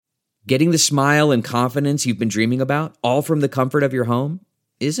Getting the smile and confidence you've been dreaming about, all from the comfort of your home,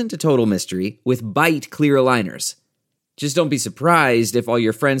 isn't a total mystery with Bite Clear Aligners. Just don't be surprised if all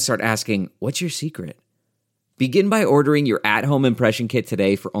your friends start asking, "What's your secret?" Begin by ordering your at-home impression kit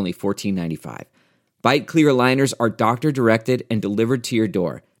today for only $14.95. Bite Clear Aligners are doctor-directed and delivered to your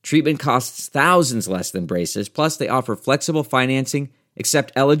door. Treatment costs thousands less than braces, plus they offer flexible financing,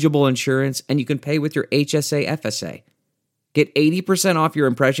 accept eligible insurance, and you can pay with your HSA FSA. Get 80% off your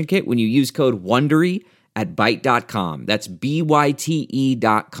impression kit when you use code WONDERY at Byte.com. That's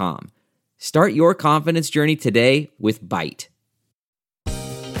BYTE.com. Start your confidence journey today with Byte.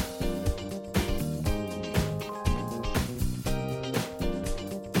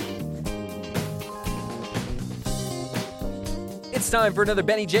 It's time for another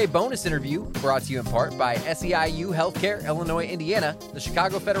Benny J bonus interview, brought to you in part by SEIU Healthcare, Illinois, Indiana, the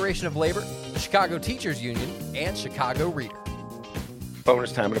Chicago Federation of Labor, the Chicago Teachers Union, and Chicago Reader.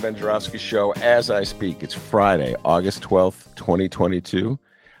 Bonus time at the Ben Joravsky Show as I speak. It's Friday, August 12th, 2022.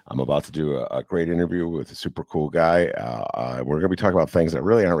 I'm about to do a great interview with a super cool guy. We're going to be talking about things that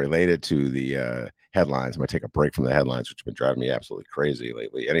really aren't related to the headlines. I'm going to take a break from the headlines, which have been driving me absolutely crazy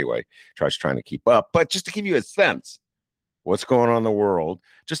lately. Anyway, trying to keep up. But just to give you a sense what's going on in the world,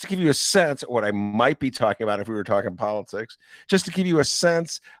 just to give you a sense of what I might be talking about if we were talking politics, just to give you a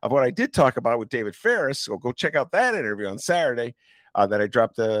sense of what I did talk about with David Ferris. So go check out that interview on Saturday that I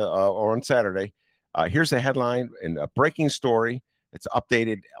dropped or on Saturday. Here's a headline and a breaking story. It's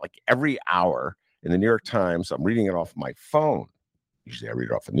updated like every hour in the New York Times. I'm reading it off my phone. Usually I read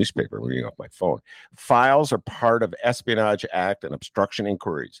it off a newspaper. I'm reading it off my phone. Files are part of Espionage Act and obstruction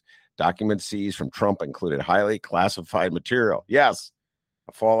inquiries. Documents seized from Trump included highly classified material. Yes,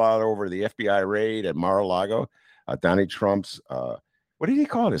 a fallout over the FBI raid at Mar-a-Lago. Donald Trump's, what did he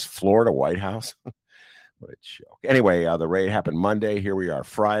call it? His Florida White House? What a joke. Anyway, the raid happened Monday. Here we are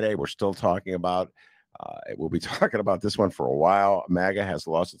Friday. We're still talking about, we'll be talking about this one for a while. MAGA has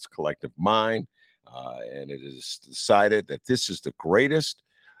lost its collective mind, and it is decided that this is the greatest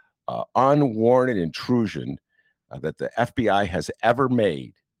unwarranted intrusion that the FBI has ever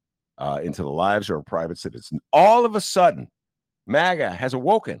made into the lives of a private citizen. All of a sudden, MAGA has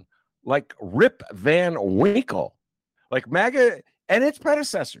awoken like Rip Van Winkle. Like MAGA and its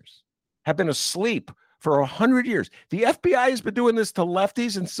predecessors have been asleep for 100 years. The FBI has been doing this to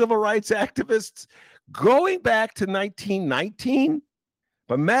lefties and civil rights activists going back to 1919.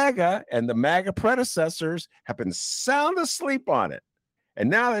 But MAGA and the MAGA predecessors have been sound asleep on it. And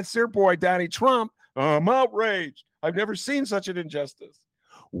now that's their boy, Donald Trump. I'm outraged. I've never seen such an injustice.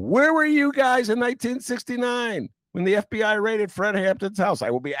 Where were you guys in 1969 when the FBI raided Fred Hampton's house? I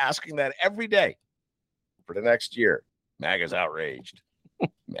will be asking that every day for the next year. MAGA's outraged.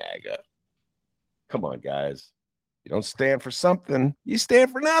 MAGA. Come on, guys. You don't stand for something, you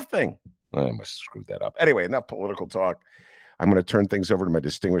stand for nothing. I must have screwed that up. Anyway, enough political talk. I'm going to turn things over to my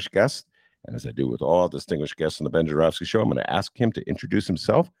distinguished guest. And as I do with all distinguished guests on the Ben Joravsky Show, I'm going to ask him to introduce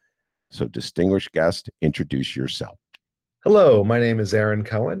himself. So, distinguished guest, introduce yourself. Hello, my name is Aaron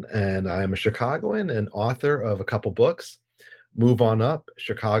Cohen, and I'm a Chicagoan and author of a couple books, Move On Up,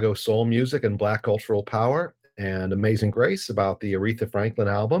 Chicago Soul Music and Black Cultural Power, and Amazing Grace about the Aretha Franklin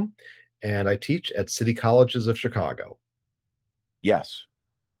album. And I teach at City Colleges of Chicago. Yes.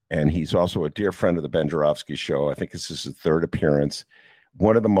 And he's also a dear friend of the Ben Joravsky Show. I think this is his third appearance.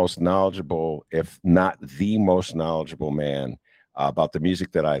 One of the most knowledgeable, if not the most knowledgeable man about the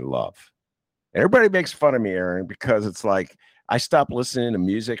music that I love. And everybody makes fun of me, Aaron, because it's like I stopped listening to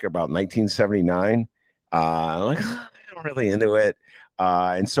music about 1979. I'm like, I'm not really into it.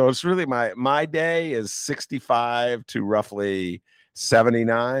 And so it's really my day is 65 to roughly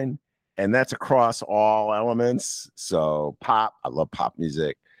 79. And that's across all elements. So pop, I love pop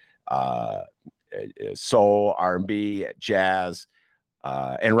music, soul, R&B, jazz,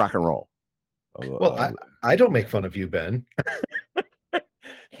 and rock and roll. Well, I don't make fun of you, Ben.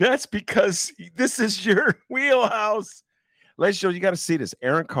 That's because this is your wheelhouse. Ladies and gentlemen, you got to see this.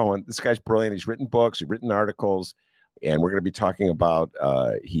 Aaron Cohen, this guy's brilliant. He's written books, he's written articles, and we're going to be talking about,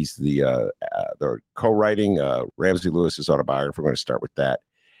 he's the co-writing Ramsey Lewis's autobiography. We're going to start with that.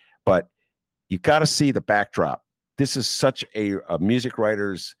 But you got to see the backdrop. This is such a music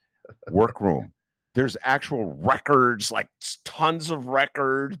writer's workroom. There's actual records, like tons of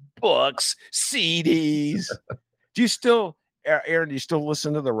records, books, CDs. Do you still, Aaron, do you still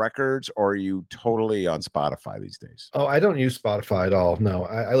listen to the records, or are you totally on Spotify these days? Oh, I don't use Spotify at all. No,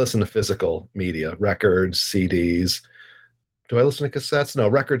 I listen to physical media, records, CDs. Do I listen to cassettes? No,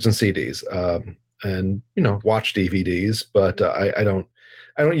 records and CDs. And, watch DVDs, but I don't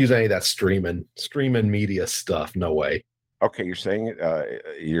use any of that streaming media stuff. No way. Okay, you're saying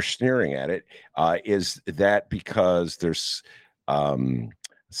you're sneering at it. Is that because there's um,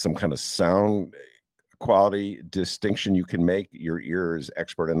 some kind of sound quality distinction you can make? Your ear is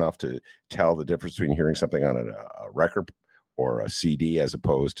expert enough to tell the difference between hearing something on a record or a CD as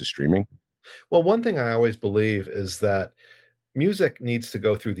opposed to streaming? Well, one thing I always believe is that music needs to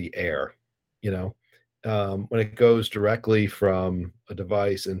go through the air, you know? When it goes directly from a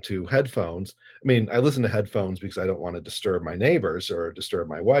device into headphones, I mean, I listen to headphones because I don't want to disturb my neighbors or disturb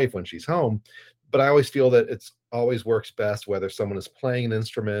my wife when she's home, but I always feel that it's always works best whether someone is playing an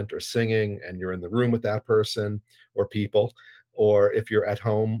instrument or singing and you're in the room with that person or people, or if you're at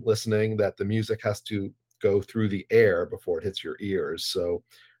home listening, that the music has to go through the air before it hits your ears. So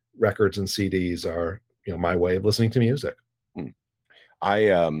records and CDs are, my way of listening to music. Hmm. I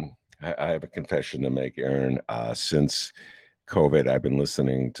have a confession to make, Aaron. Since COVID, I've been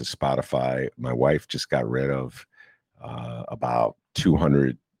listening to Spotify. My wife just got rid of about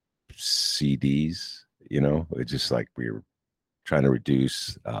 200 CDs. It's just like we were trying to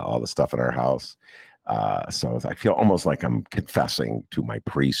reduce all the stuff in our house. So I feel almost like I'm confessing to my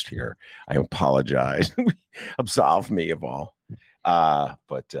priest here. I apologize. Absolve me of all.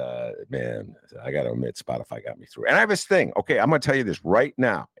 But man, I got to admit, Spotify got me through. And I have this thing. Okay, I'm going to tell you this right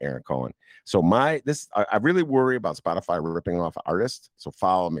now, Aaron Cohen. So I really worry about Spotify ripping off artists. So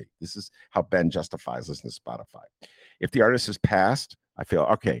follow me. This is how Ben justifies listening to Spotify. If the artist has passed, I feel,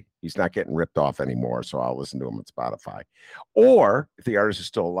 okay, he's not getting ripped off anymore, so I'll listen to him on Spotify. Or if the artist is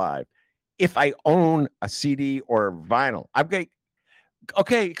still alive, if I own a CD or vinyl, I'm going,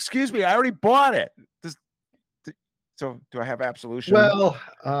 okay, excuse me, I already bought it. So do I have absolution? Well,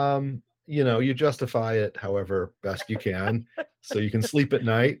 you justify it however best you can, so you can sleep at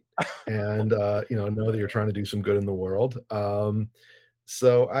night and know that you're trying to do some good in the world.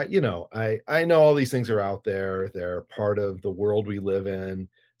 So I know all these things are out there. They're part of the world we live in.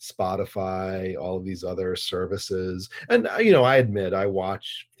 Spotify, all of these other services, and I admit I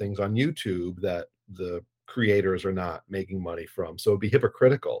watch things on YouTube that the creators are not making money from. So it'd be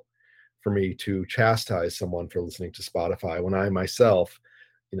hypocritical for me to chastise someone for listening to Spotify when I myself,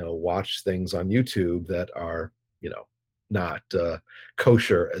 watch things on YouTube that are, not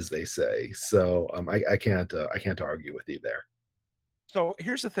kosher, as they say. So I can't argue with you there. So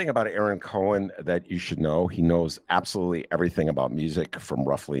here's the thing about Aaron Cohen that you should know. He knows absolutely everything about music from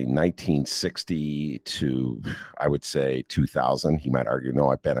roughly 1960 to, I would say, 2000. He might argue,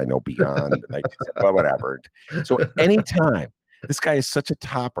 no, I bet I know beyond, but whatever. So anytime, this guy is such a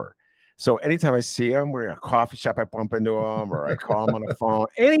topper. So anytime I see him, we're at a coffee shop, I bump into him or I call him on the phone.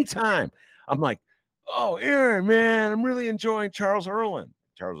 Anytime, I'm like, oh, Aaron, man, I'm really enjoying Charles Earland.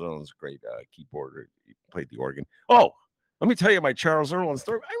 Charles Earland's a great keyboarder. He played the organ. Oh, let me tell you my Charles Earland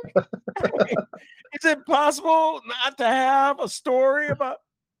story. Is it possible not to have a story about?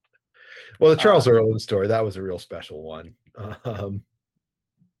 Well, the Charles Earland story, that was a real special one.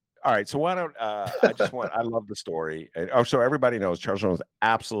 All right, so why don't I love the story. And, so everybody knows Charles Earland's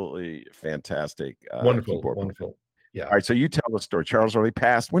absolutely fantastic. Wonderful. Yeah. All right, so you tell the story. Charles Earland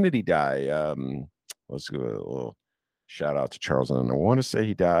passed. When did he die? Let's give a little shout out to Charles Earland. I want to say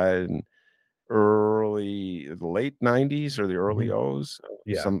he died in the late 90s or the early O's.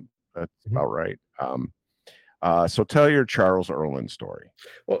 Yeah. That's about right. So tell your Charles Earland story.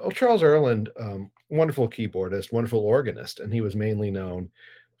 Well, Charles Earland, wonderful keyboardist, wonderful organist, and he was mainly known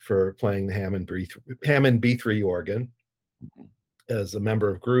for playing the Hammond B3 organ as a member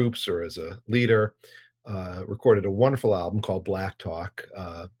of groups or as a leader. Recorded a wonderful album called Black Talk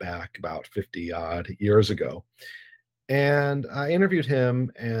back about 50 odd years ago. And I interviewed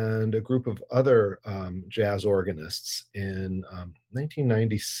him and a group of other jazz organists in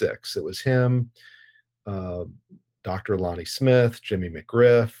 1996. It was him, Dr. Lonnie Smith, Jimmy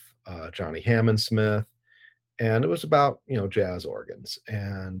McGriff, Johnny Hammond Smith, and it was about jazz organs.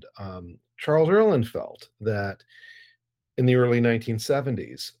 And Charles Earland felt that in the early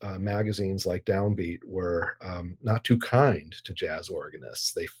 1970s, magazines like Downbeat were not too kind to jazz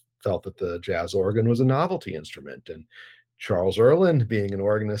organists. They felt that the jazz organ was a novelty instrument, and Charles Earland, being an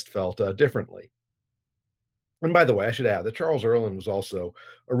organist, felt differently. And by the way, I should add that Charles Earland was also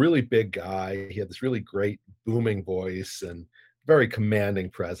a really big guy. He had this really great booming voice and very commanding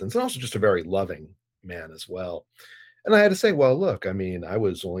presence, and also just a very loving man as well. And I had to say, well, look, I mean, I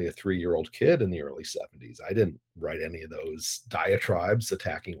was only a 3-year-old kid in the early 70s. I didn't write any of those diatribes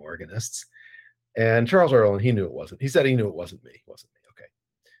attacking organists. And Charles Earland, he said he knew it wasn't me. Okay.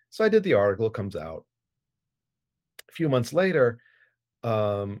 So I did the article, it comes out. A few months later,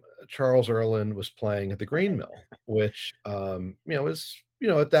 Charles Earland was playing at the Green Mill, which, is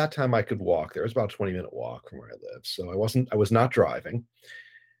at that time I could walk there. It was about a 20-minute walk from where I lived. So I was not driving.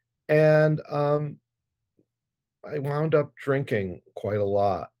 And I wound up drinking quite a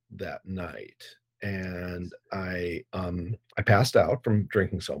lot that night. And I passed out from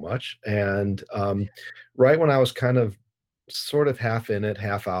drinking so much. And right when I was kind of sort of half in it,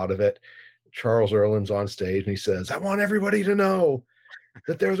 half out of it, Charles Erlin's on stage and he says, "I want everybody to know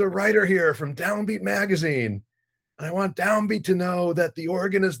that there's a writer here from Downbeat magazine. And I want Downbeat to know that the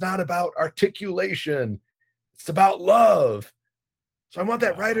organ is not about articulation. It's about love. So I want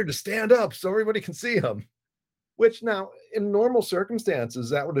that writer to stand up so everybody can see him." Which now, in normal circumstances,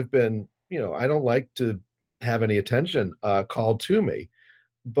 that would have been, I don't like to have any attention called to me.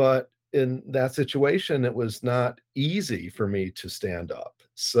 But in that situation, it was not easy for me to stand up.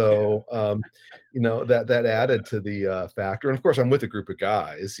 So, that added to the factor. And of course, I'm with a group of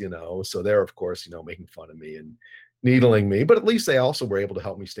guys, so they're, of course, making fun of me and needling me. But at least they also were able to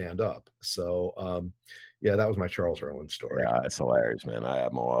help me stand up. So, yeah, that was my Charles Erlin story. Yeah, it's hilarious, man. I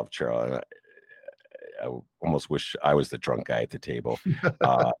love Charles. I almost wish I was the drunk guy at the table.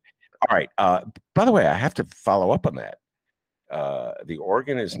 All right. By the way, I have to follow up on that. The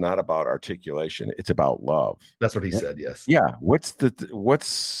organ is not about articulation; it's about love. That's what he said. Yes. Yeah. What's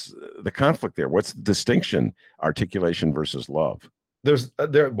the conflict there? What's the distinction? Articulation versus love.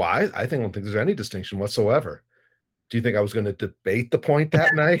 Why? I don't think there's any distinction whatsoever. Do you think I was going to debate the point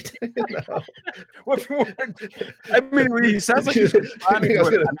that night? No. I mean, he sounds like he's responding to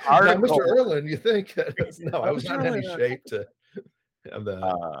an article. Mr. Erlin, you think? No, I was not in any shape to have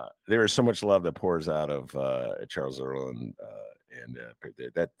that. There is so much love that pours out of Charles Erlin and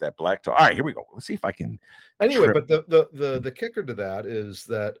that black talk. All right, here we go. Let's see if I can. Anyway, but the kicker to that is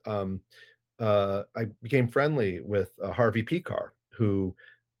that I became friendly with Harvey Pekar, who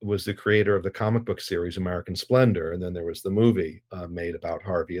was the creator of the comic book series American Splendor, and then there was the movie made about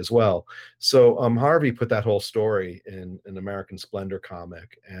Harvey as well. So Harvey put that whole story in an American Splendor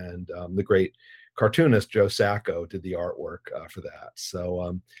comic, and the great cartoonist Joe Sacco did the artwork for that.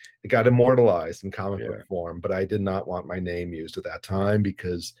 So it got immortalized in comic book form, but I did not want my name used at that time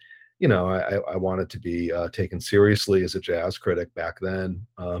because, I wanted to be taken seriously as a jazz critic back then.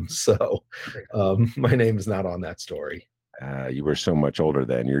 So my name is not on that story. You were so much older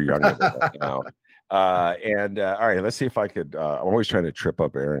then. You're younger now. All right, let's see if I could. I'm always trying to trip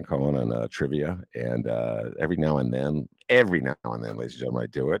up Aaron Cohen on trivia, and every now and then, ladies and gentlemen, I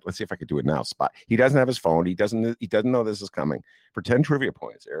do it. Let's see if I could do it now. He doesn't have his phone. He doesn't know this is coming. For 10 trivia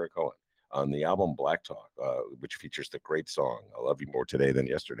points, Aaron Cohen on the album Black Talk, which features the great song "I Love You More Today Than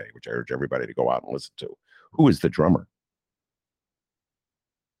Yesterday," which I urge everybody to go out and listen to. Who is the drummer?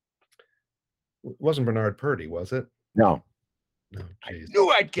 It wasn't Bernard Purdie, was it? No. No, I knew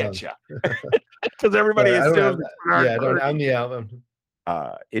I'd get you because everybody is still on the album.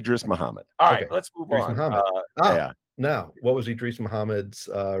 Idris Muhammad. All right, let's move Idris on. Muhammad. Now, what was Idris Muhammad's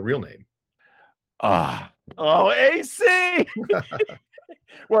real name? AC.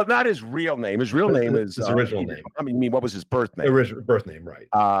 Well, not his real name. His real name is his original name. I mean, what was his birth name? Original birth name, right?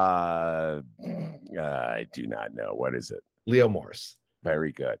 I do not know. What is it? Leo Morse.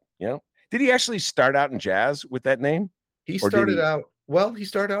 Very good. Did he actually start out in jazz with that name? He started out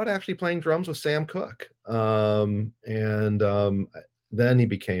actually playing drums with Sam Cooke. And then he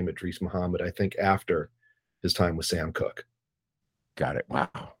became Idris Muhammad, I think, after his time with Sam Cooke. Got it.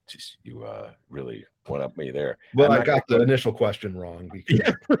 Wow. Just you really went up me there. Well, I got the initial question wrong.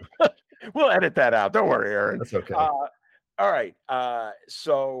 Because... We'll edit that out. Don't worry, Aaron. That's okay. All right.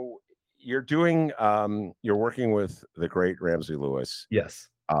 So you're working with the great Ramsey Lewis. Yes.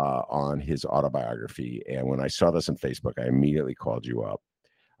 On his autobiography. And when I saw this on Facebook, I immediately called you up.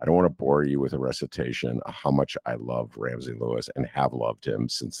 I don't want to bore you with a recitation of how much I love Ramsey Lewis and have loved him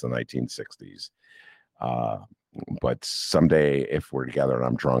since the 1960s. But someday, if we're together and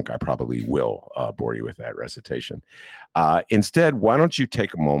I'm drunk, I probably will bore you with that recitation. Instead, why don't you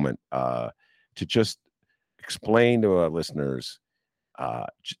take a moment to just explain to our listeners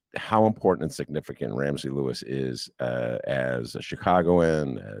how important and significant Ramsey Lewis is as a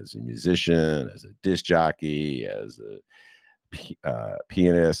Chicagoan, as a musician, as a disc jockey, as a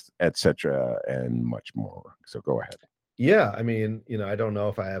pianist, etc., and much more. So go ahead. Yeah, I mean, I don't know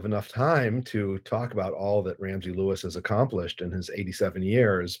if I have enough time to talk about all that Ramsey Lewis has accomplished in his 87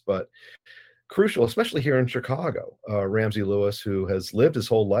 years, but crucial, especially here in Chicago. Ramsey Lewis, who has lived his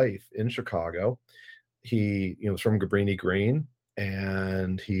whole life in Chicago, he was from Cabrini Green,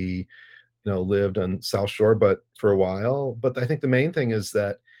 and he lived on South Shore but for a while. But I think the main thing is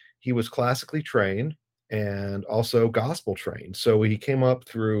that he was classically trained and also gospel trained. So he came up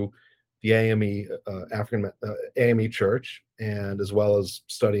through the AME African AME church, and as well as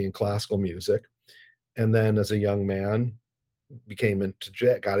studying classical music. And then as a young man,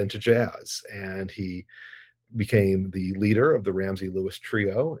 got into jazz, and he became the leader of the Ramsey Lewis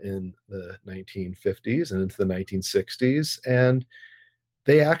Trio in the 1950s and into the 1960s. And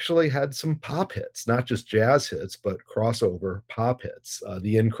they actually had some pop hits, not just jazz hits, but crossover pop hits.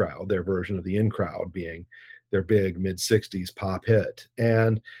 The In Crowd, their version of the In Crowd being their big mid-60s pop hit.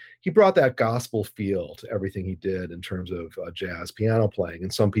 And he brought that gospel feel to everything he did in terms of jazz piano playing.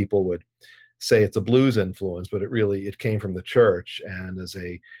 And some people would say it's a blues influence, but it came from the church. And as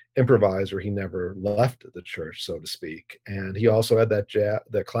a improviser, he never left the church, so to speak. And he also had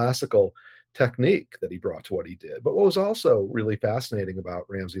that classical technique that he brought to what he did. But what was also really fascinating about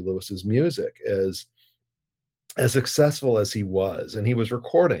Ramsey Lewis's music is, as successful as he was, and he was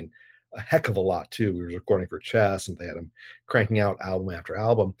recording a heck of a lot too. He was recording for Chess, and they had him cranking out album after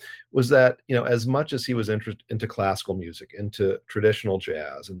album. Was that, as much as he was into classical music, into traditional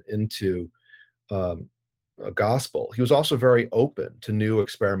jazz, and into gospel, he was also very open to new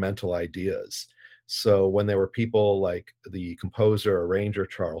experimental ideas. So when there were people like the composer, arranger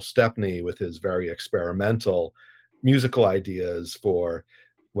Charles Stepney with his very experimental musical ideas for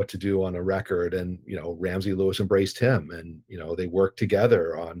what to do on a record, and Ramsey Lewis embraced him, and they worked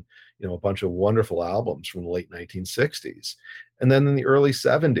together on a bunch of wonderful albums from the late 1960s. And then in the early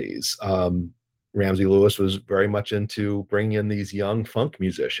 70s, Ramsey Lewis was very much into bringing in these young funk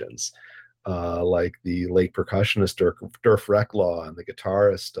musicians, like the late percussionist Durf Reclaw and the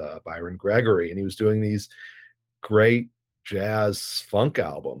guitarist Byron Gregory. And he was doing these great jazz funk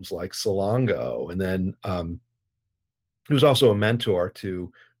albums like Salongo. And then he was also a mentor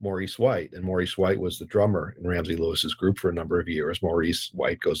to Maurice White. And Maurice White was the drummer in Ramsey Lewis's group for a number of years. Maurice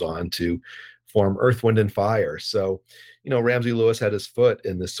White goes on to form Earth, Wind, and Fire. So, Ramsey Lewis had his foot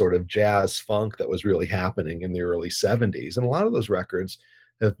in this sort of jazz funk that was really happening in the early 70s. And a lot of those records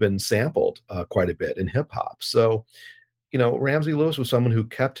have been sampled quite a bit in hip hop. So, Ramsey Lewis was someone who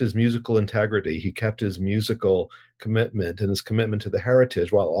kept his musical integrity. He kept his musical commitment and his commitment to the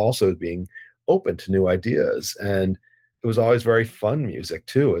heritage, while also being open to new ideas. And it was always very fun music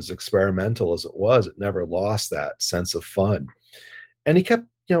too, as experimental as it was. It never lost that sense of fun. And he kept,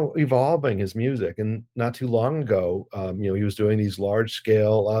 evolving his music. And not too long ago, he was doing these large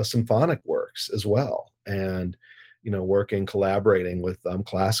scale symphonic works as well. And collaborating with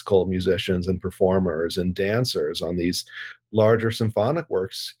classical musicians and performers and dancers on these larger symphonic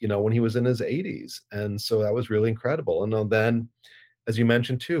works, when he was in his 80s. And so that was really incredible. And then, as you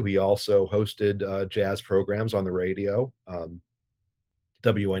mentioned too, he also hosted jazz programs on the radio,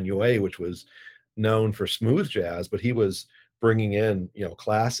 WNUA, which was known for smooth jazz, but he was bringing in,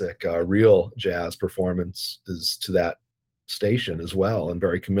 classic, real jazz performances to that station as well, and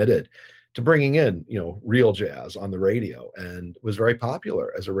very committed to bringing in, real jazz on the radio, and was very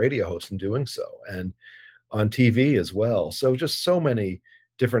popular as a radio host in doing so, and on TV as well. So just so many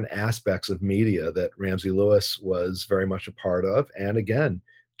different aspects of media that Ramsey Lewis was very much a part of. And again,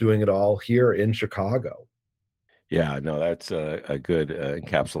 doing it all here in Chicago. Yeah, no, that's a good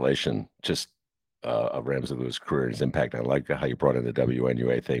encapsulation just of Ramsey Lewis' career and his impact. I like how you brought in the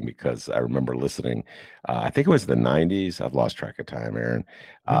WNUA thing, because I remember listening, I think it was the 90s. I've lost track of time, Aaron.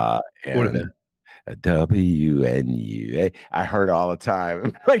 And WNUA, I heard all the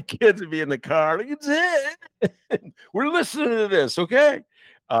time. My kids would be in the car, like, it's it. We're listening to this, okay?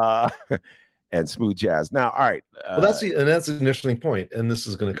 And smooth jazz. Now, all right. Well, that's an interesting point, and this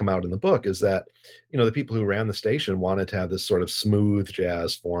is going to come out in the book, is that, the people who ran the station wanted to have this sort of smooth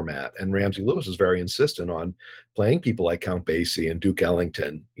jazz format, and Ramsey Lewis was very insistent on playing people like Count Basie and Duke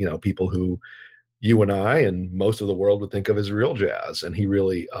Ellington, people who you and I and most of the world would think of as real jazz, and he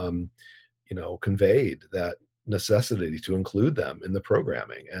really, conveyed that necessity to include them in the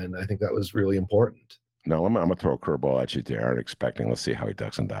programming, and I think that was really important. No, I'm going to throw a curveball at you there. Aren't expecting. Let's see how he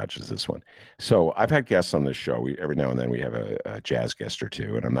ducks and dodges this one. So I've had guests on this show. Every now and then we have a jazz guest or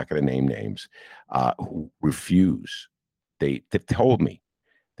two, and I'm not going to name names, who refuse. They've told me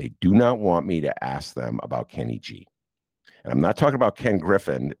they do not want me to ask them about Kenny G. And I'm not talking about Ken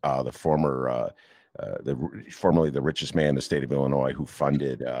Griffin, the formerly the richest man in the state of Illinois, who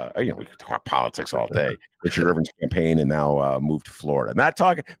funded, we could talk politics all day, Richard Irvin's campaign, and now moved to Florida. I'm not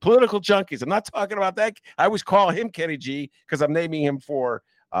talking political junkies. I'm not talking about that. I always call him Kenny G because I'm naming him for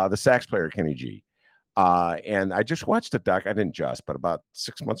the sax player Kenny G. And I just watched I didn't just, but about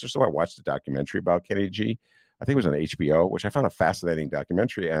 6 months or so, I watched a documentary about Kenny G. I think it was on HBO, which I found a fascinating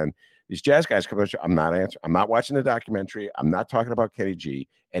documentary. And these jazz guys come on. I'm not watching the documentary. I'm not talking about Kenny G.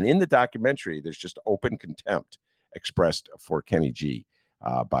 And in the documentary, there's just open contempt expressed for Kenny G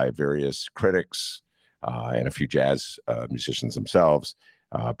by various critics, and a few jazz musicians themselves,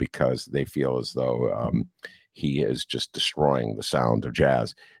 because they feel as though he is just destroying the sound of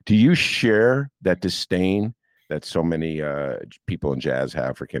jazz. Do you share that disdain that so many people in jazz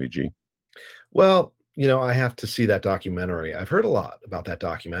have for Kenny G? Well, I have to see that documentary. I've heard a lot about that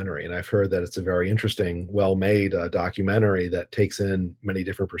documentary, and I've heard that it's a very interesting, well-made documentary that takes in many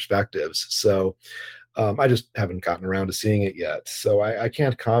different perspectives. So I just haven't gotten around to seeing it yet. So I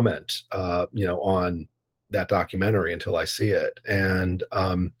can't comment, on that documentary until I see it. And,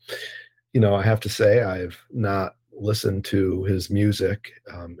 I have to say I've not listened to his music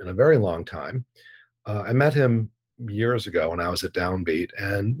in a very long time. I met him years ago when I was at Downbeat,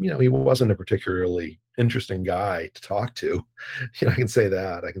 and he wasn't a particularly interesting guy to talk to. I can say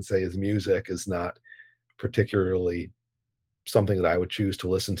that. I can say his music is not particularly something that I would choose to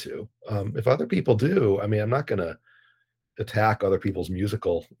listen to. If other people do, I mean, I'm not going to attack other people's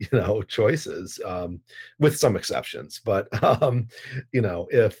musical, choices, with some exceptions. But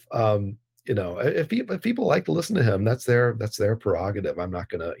if people like to listen to him, that's their prerogative. I'm not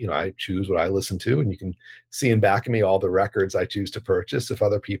gonna, I choose what I listen to, and you can see in back of me all the records I choose to purchase. If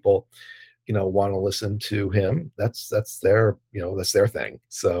other people, want to listen to him, that's their, that's their thing.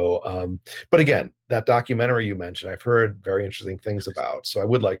 So, but again, that documentary you mentioned, I've heard very interesting things about. So I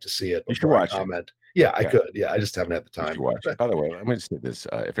would like to see it. You should watch it. Yeah, I could. Yeah, I just haven't had the time. Watch it. By the way, I'm going to say this: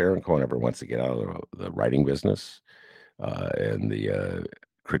 if Aaron Cohen ever wants to get out of the writing business and the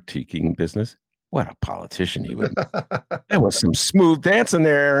critiquing business, what a politician he would be. There was some smooth dancing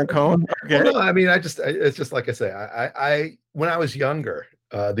there, Aaron Cohen. Okay. Well, no, I mean, it's just like I say, I when I was younger,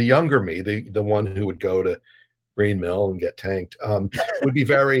 the younger me, the one who would go to Green Mill and get tanked, would be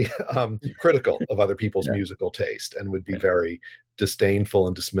very critical of other people's musical taste, and would be very disdainful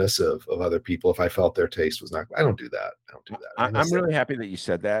and dismissive of other people if I felt their taste was not. I don't do that. I'm really happy that you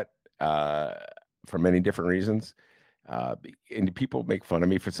said that, for many different reasons. And people make fun of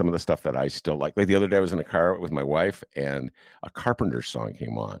me for some of the stuff that I still like. Like the other day, I was in a car with my wife, and a Carpenter song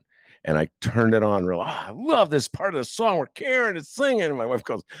came on, and I turned it on. I love this part of the song where Karen is singing, and my wife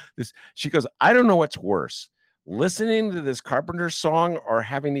goes, She goes, I don't know what's worse, listening to this Carpenter song or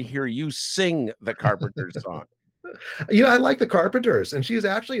having to hear you sing the Carpenter song. I like the Carpenters, and she's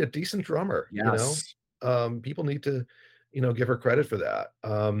actually a decent drummer. Yes. People need to, give her credit for that.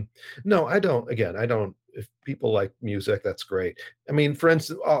 No, I don't. Again, I don't. If people like music, that's great. I mean, for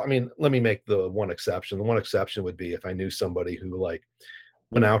instance, let me make the one exception. The one exception would be if I knew somebody who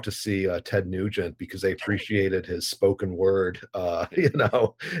went out to see Ted Nugent because they appreciated his spoken word,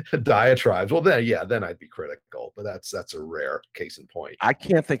 diatribes. Well, then I'd be critical. But that's a rare case in point. I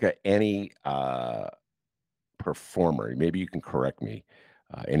can't think of any performer. Maybe you can correct me.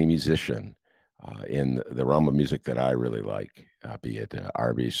 Any musician in the realm of music that I really like, be it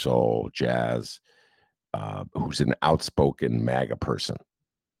R&B, soul, jazz, who's an outspoken MAGA person.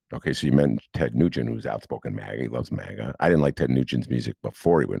 Okay, so you mentioned Ted Nugent, who's outspoken MAGA. He loves MAGA. I didn't like Ted Nugent's music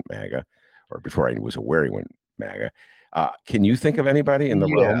before he went MAGA, or before I was aware he went MAGA. Can you think of anybody in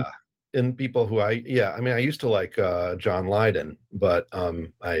the realm? And people who I used to like John Lydon, but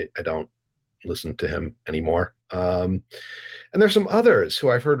I don't listen to him anymore. And there's some others who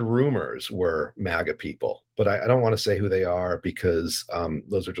I've heard rumors were MAGA people, but I don't want to say who they are because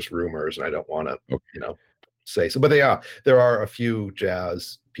those are just rumors, and I don't want to, say so. But there are a few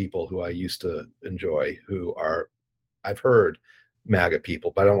jazz people who I used to enjoy who are, I've heard, MAGA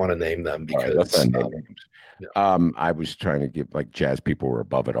people, but I don't want to name them because I was trying to give, like, jazz people were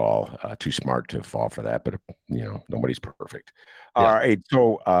above it all, too smart to fall for that, but nobody's perfect. All right,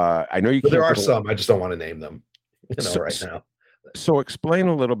 so I know you. But there are some. I just don't want to name them. Right now. So explain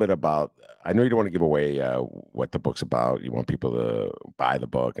a little bit about. I know you don't want to give away what the book's about. You want people to buy the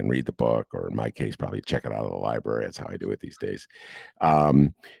book and read the book, or in my case, probably check it out of the library. That's how I do it these days.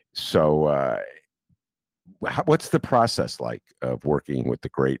 What's the process like of working with the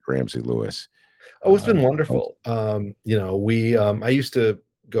great Ramsey Lewis? Oh, it's been wonderful. I used to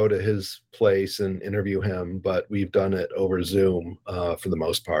go to his place and interview him, but we've done it over Zoom for the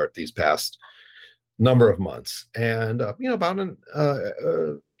most part these past number of months. And about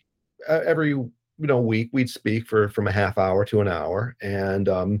every week we'd speak from a half hour to an hour, and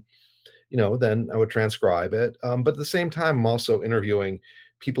then I would transcribe it. But at the same time, I'm also interviewing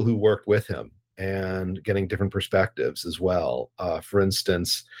people who worked with him and getting different perspectives as well. For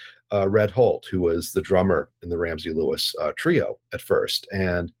instance, Red Holt, who was the drummer in the Ramsey Lewis trio at first,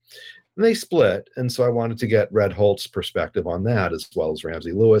 and they split. And so I wanted to get Red Holt's perspective on that as well as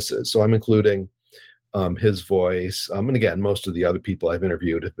Ramsey Lewis's. So I'm including his voice. And again, most of the other people I've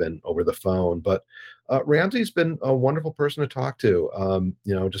interviewed have been over the phone, but Ramsey's been a wonderful person to talk to.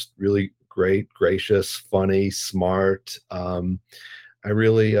 Just really great, gracious, funny, smart. I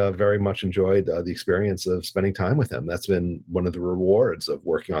really very much enjoyed the experience of spending time with him. That's been one of the rewards of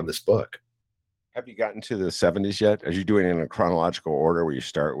working on this book. Have you gotten to the 70s yet? Are you doing it in a chronological order where you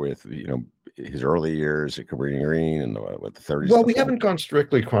start with, his early years at Cabrini Green and the 30s? Well, we haven't gone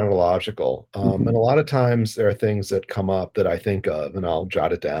strictly chronological. And a lot of times there are things that come up that I think of and I'll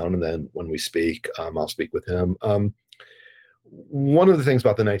jot it down. And then when we speak, I'll speak with him. One of the things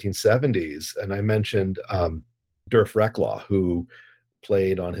about the 1970s, and I mentioned Durf Reclaw, who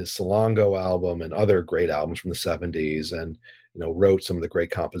played on his Salongo album and other great albums from the 70s, and wrote some of the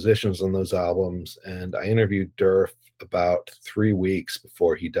great compositions on those albums. And I interviewed Durf about 3 weeks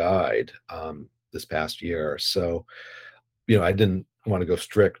before he died this past year. So, I didn't want to go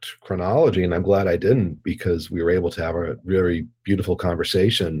strict chronology, and I'm glad I didn't, because we were able to have a very beautiful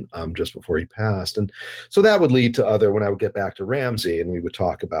conversation just before he passed. And so that would lead to when I would get back to Ramsey, and we would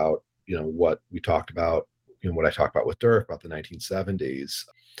talk about, what we talked about, what I talked about with Durf about the 1970s.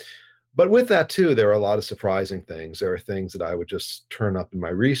 But with that too, there are a lot of surprising things. There are things that I would just turn up in my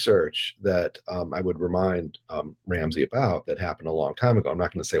research that I would remind Ramsey about that happened a long time ago. I'm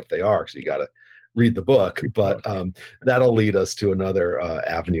not going to say what they are, because you got to read the book, but that'll lead us to another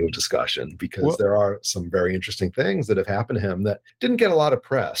avenue of discussion, because there are some very interesting things that have happened to him that didn't get a lot of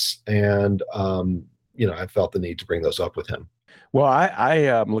press. And, I felt the need to bring those up with him. Well, I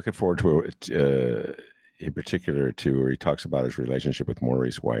am looking forward to it. In particular, too, where he talks about his relationship with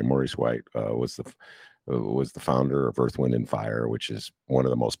Maurice White. Maurice White was the founder of Earth, Wind, and Fire, which is one of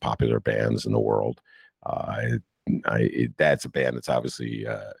the most popular bands in the world. That's a band that's obviously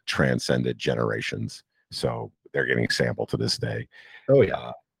transcended generations, so they're getting sampled to this day. Oh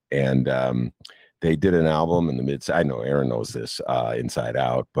yeah, and they did an album in the mid. I know Aaron knows this inside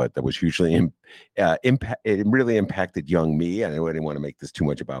out, but that was hugely it really impacted young me. I didn't want to make this too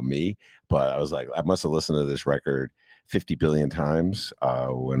much about me, but I was like, I must have listened to this record 50 billion times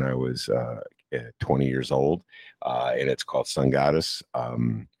when I was 20 years old, and it's called Sun Goddess.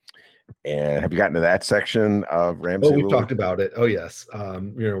 And have you gotten to that section of Ramsey? Oh, we've talked about it. Oh, yes.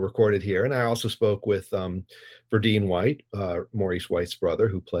 Recorded here. And I also spoke with Verdine White, Maurice White's brother,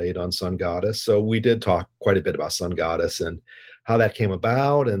 who played on Sun Goddess. So we did talk quite a bit about Sun Goddess and how that came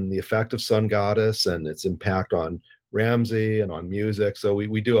about, and the effect of Sun Goddess and its impact on Ramsey and on music. So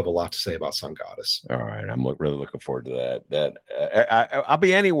we do have a lot to say about Sun Goddess. All right. I'm really looking forward to that. I'll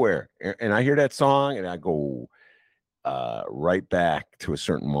be anywhere, and I hear that song and I go right back to a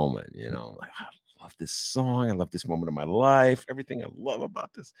certain moment. Like, I love this song. I love this moment of my life. Everything I love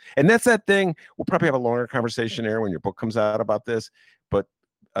about this. And that's that thing. We'll probably have a longer conversation here when your book comes out about this. But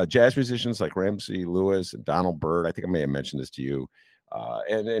jazz musicians like Ramsey Lewis and Donald Byrd, I think I may have mentioned this to you,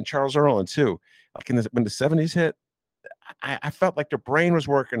 and Charles Earland too. Like when the 70s hit, I felt like their brain was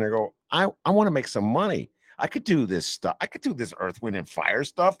working. They go, I want to make some money. I could do this stuff. I could do this Earth, Wind, and Fire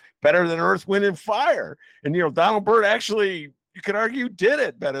stuff better than Earth, Wind, and Fire. And, Donald Byrd actually, you could argue, did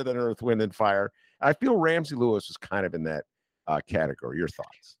it better than Earth, Wind, and Fire. I feel Ramsey Lewis was kind of in that category. Your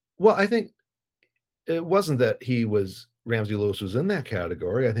thoughts? Well, I think it wasn't that Ramsey Lewis was in that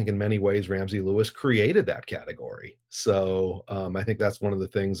category. I think in many ways, Ramsey Lewis created that category. So I think that's one of the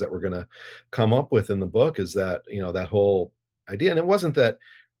things that we're going to come up with in the book, is that, that whole idea. And it wasn't that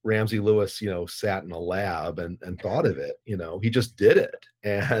Ramsey Lewis, sat in a lab and thought of it. He just did it.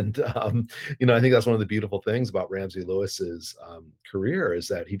 And, I think that's one of the beautiful things about Ramsey Lewis's career, is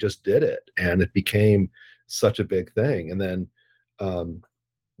that he just did it, and it became such a big thing. And then,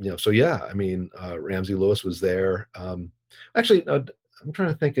 so yeah, Ramsey Lewis was there. Actually, I'm trying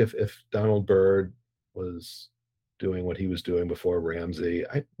to think if Donald Byrd was doing what he was doing before Ramsey.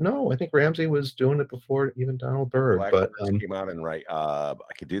 I think Ramsey was doing it before even Donald Byrd. But came out and I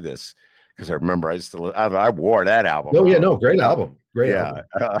could do this, because I remember I wore that album. Oh yeah, no, great album. Great album.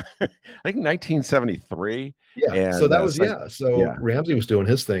 I think 1973. Yeah. And, so that was Ramsey was doing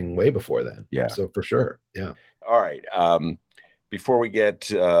his thing way before then. Yeah. So for sure. Yeah. All right. Before we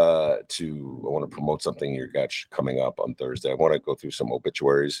get I want to promote something you got coming up on Thursday. I want to go through some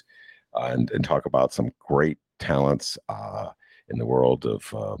obituaries and talk about some great talents in the world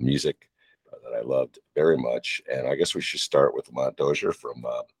of music that I loved very much. And I guess we should start with Lamont Dozier, from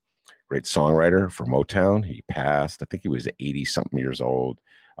great songwriter for Motown. He passed, I think he was 80-something years old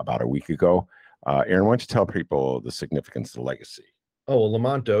about a week ago. Aaron, why don't you tell people the significance, the legacy? Oh, well,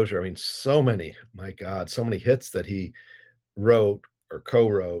 Lamont Dozier, my God, so many hits that he wrote or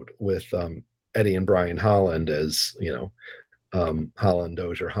co-wrote with Eddie and Brian Holland, as Holland,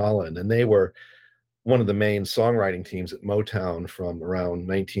 Dozier, Holland. And they were one of the main songwriting teams at Motown from around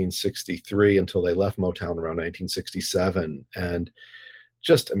 1963 until they left Motown around 1967. And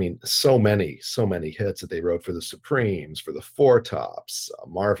just, I mean, so many hits that they wrote for the Supremes, for the Four Tops,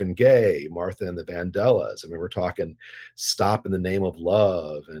 Marvin Gaye, Martha and the Vandellas. I mean, we're talking Stop in the Name of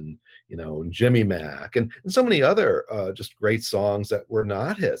Love, and, Jimmy Mack, and so many other just great songs that were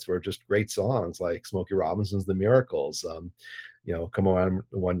not hits, were just great songs, like Smokey Robinson's The Miracles, Come On,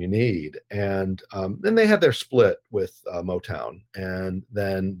 the One You Need. And then they had their split with Motown, and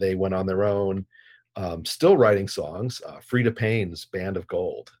then they went on their own, still writing songs. Frida Payne's Band of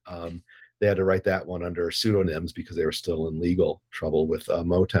Gold. They had to write that one under pseudonyms because they were still in legal trouble with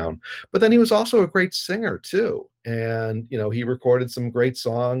Motown. But then he was also a great singer too. And, he recorded some great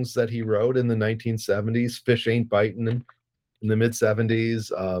songs that he wrote in the 1970s. Fish Ain't Biting Him in the mid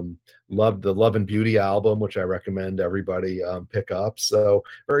 70s. Loved the Love and Beauty album, which I recommend everybody pick up. So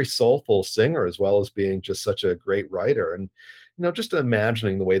very soulful singer, as well as being just such a great writer. And, just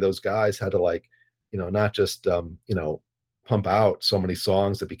imagining the way those guys had to, like, not just, pump out so many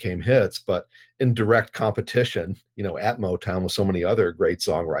songs that became hits, but in direct competition, at Motown with so many other great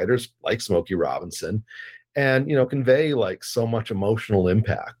songwriters like Smokey Robinson, and, convey like so much emotional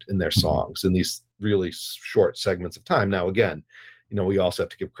impact in their songs in these really short segments of time. Now, again, we also have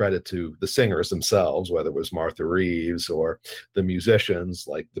to give credit to the singers themselves, whether it was Martha Reeves or the musicians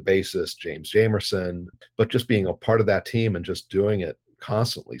like the bassist, James Jamerson, but just being a part of that team and just doing it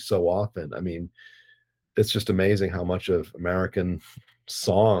constantly so often. I mean, it's just amazing how much of American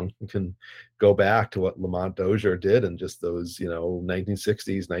song can go back to what Lamont Dozier did in just those,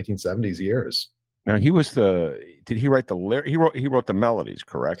 1960s, 1970s years. Now did he write the lyric? He wrote the melodies,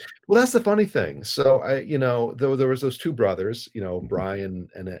 correct? Well, that's the funny thing. So there was those two brothers, Brian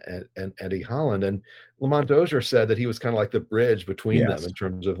and Eddie Holland, and Lamont Dozier said that he was kind of like the bridge between them in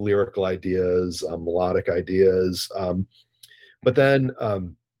terms of lyrical ideas, melodic ideas. But then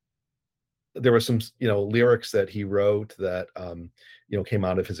there were some, lyrics that he wrote that, came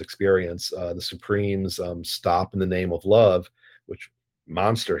out of his experience. The Supremes, Stop in the Name of Love, which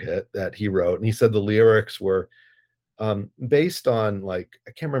monster hit that he wrote. And he said the lyrics were based on, like,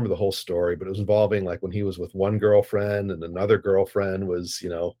 I can't remember the whole story, but it was involving like when he was with one girlfriend and another girlfriend was,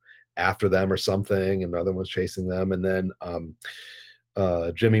 after them or something, and another one was chasing them. And then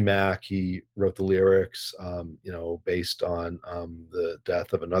Jimmy Mack, he wrote the lyrics, based on the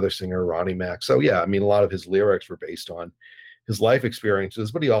death of another singer, Ronnie Mack. So yeah, I mean, a lot of his lyrics were based on his life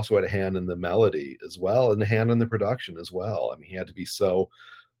experiences, but he also had a hand in the melody as well, and a hand in the production as well. I mean, he had to be so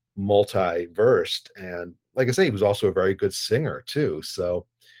multi-versed, and like I say, he was also a very good singer too. So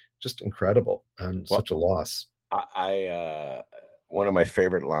just incredible, and such a loss. I one of my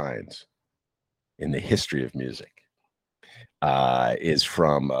favorite lines in the history of music is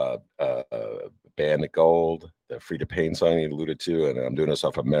from Band of Gold, the Frida Payne song you alluded to, and I'm doing this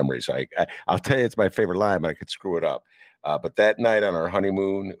off of memory, so I'll tell you it's my favorite line, but I could screw it up. But that night on our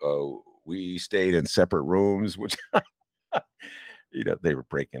honeymoon, we stayed in separate rooms, which they were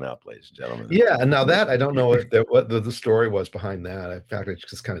breaking up, ladies and gentlemen. Yeah, and now that I don't know what the story was behind that. In fact, I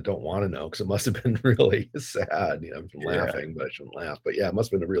just kind of don't want to know, because it must have been really sad. I'm laughing, but I shouldn't laugh. But yeah, it must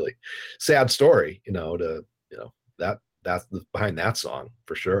have been a really sad story. That's behind that song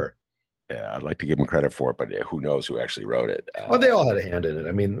for sure. Yeah, I'd like to give him credit for it, but who knows who actually wrote it? Well, they all had a hand in it.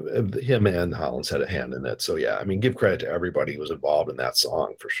 I mean, him and Hollins had a hand in it. So yeah, I mean, give credit to everybody who was involved in that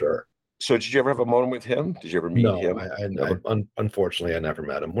song for sure. So did you ever have a moment with him? Did you ever meet him? Unfortunately, I never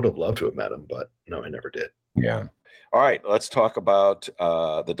met him. Would have loved to have met him, but no, I never did. Yeah. All right, let's talk about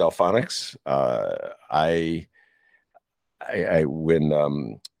the Delphonics.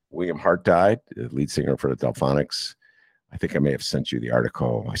 When William Hart died, the lead singer for the Delphonics, I think I may have sent you the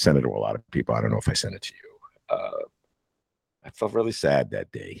article. I sent it to a lot of people. I don't know if I sent it to you. I felt really sad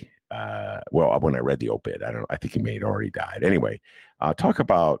that day. When I read the op-ed, I think he may have already died. Anyway, talk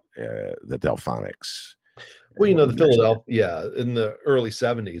about the Delphonics. Well, the Philadelphia, in the early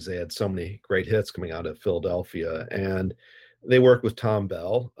 70s, they had so many great hits coming out of Philadelphia, and they worked with Tom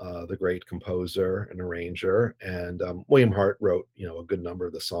Bell, the great composer and arranger, and William Hart wrote, a good number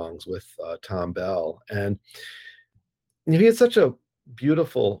of the songs with Tom Bell. And he had such a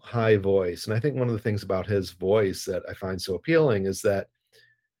beautiful high voice. And I think one of the things about his voice that I find so appealing is that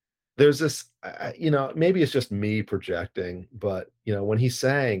there's this, maybe it's just me projecting, but, when he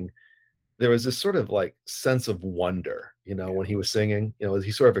sang, there was this sort of like sense of wonder, when he was singing,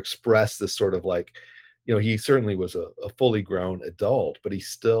 he sort of expressed this sort of like, he certainly was a fully grown adult, but he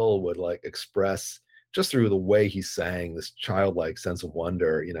still would like express just through the way he sang this childlike sense of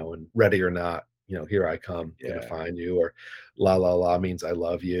wonder, and Ready or Not, Here I Come to find you, or La La La means I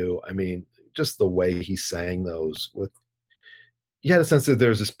love you. I mean, just the way he sang those with you had a sense that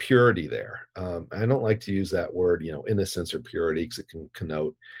there's this purity there. I don't like to use that word, innocence or purity, because it can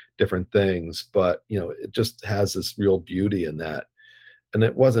connote different things, but it just has this real beauty in that. And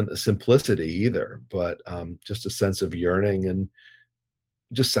it wasn't a simplicity either, but just a sense of yearning, and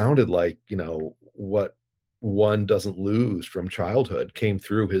just sounded like, what one doesn't lose from childhood came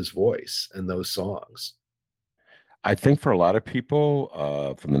through his voice and those songs. I think for a lot of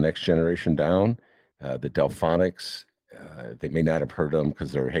people from the next generation down, the Delphonics, they may not have heard them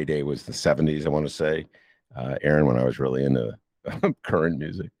because their heyday was the 70s, I want to say, Aaron, when I was really into current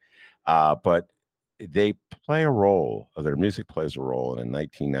music. But they play a role, or their music plays a role in a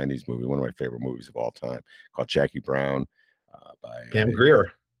 1990s movie, one of my favorite movies of all time, called Jackie Brown by Pam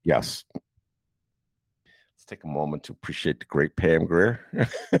Grier. Yes. Let's take a moment to appreciate the great Pam Grier.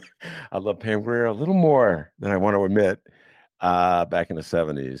 I love Pam Grier a little more than I want to admit back in the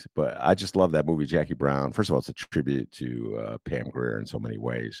 70s, but I just love that movie, Jackie Brown. First of all, it's a tribute to Pam Grier in so many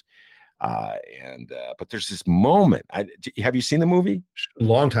ways. But there's this moment. Have you seen the movie? A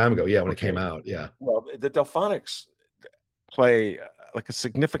long time ago, yeah, when it came out, yeah. Well, the Delphonics play like a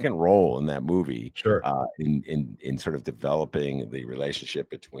significant role in that movie, sure. In sort of developing the relationship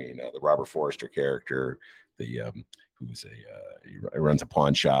between the Robert Forster character, the he runs a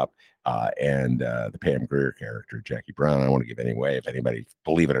pawn shop, and the Pam Grier character, Jackie Brown. I don't want to give any away. If anybody,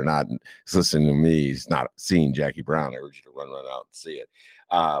 believe it or not, is listening to me, he's not seen Jackie Brown, I urge you to run out and see it.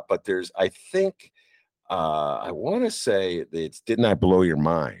 But there's, I think, I want to say that it's "Didn't I Blow Your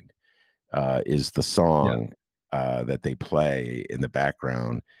Mind" is the song that they play in the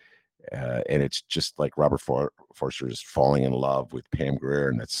background. And it's just like Robert Forster is falling in love with Pam Grier,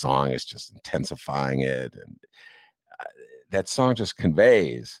 and that song is just intensifying it. And that song just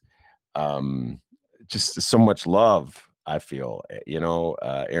conveys just so much love, I feel,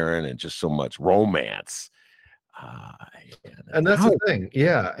 Aaron, and just so much romance. And that's the thing.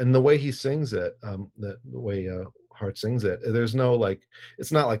 Yeah. And the way he sings it, the way Hart sings it, there's no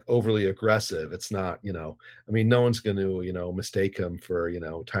it's not like overly aggressive. It's not, no one's going to, mistake him for,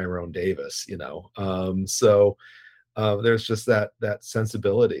 Tyrone Davis, so there's just that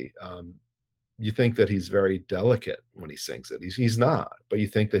sensibility. You think that he's very delicate when he sings it. He's not, but you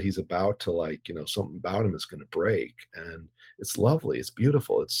think that he's about to something about him is going to break, and it's lovely. It's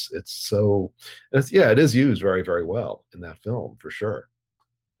beautiful. It is used very, very well in that film for sure.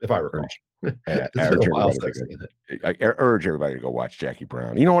 If I recall. I urge everybody to go watch Jackie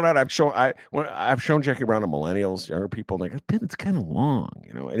Brown. You know what? I've shown Jackie Brown to millennials, younger people, and they go, it's kind of long,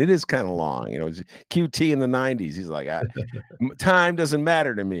 and it is kind of long. It's QT in the 90s. He's like, time doesn't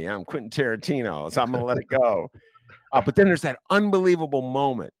matter to me. I'm Quentin Tarantino, so I'm going to let it go. But then there's that unbelievable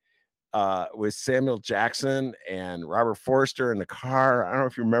moment with Samuel Jackson and Robert Forster in the car. I don't know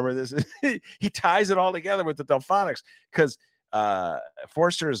if you remember this. He ties it all together with the Delphonics, because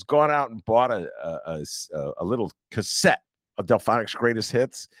Forster has gone out and bought a little cassette of Delphonics' greatest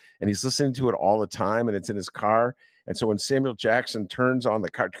hits, and he's listening to it all the time, and it's in his car. And so when Samuel Jackson turns on the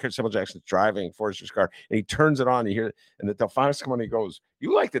car, Samuel Jackson's driving Forster's car, and he turns it on, you hear it, and the Delphonics come on, and he goes,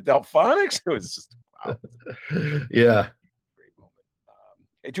 "You like the Delphonics?" It was just wow. Yeah. Great moment.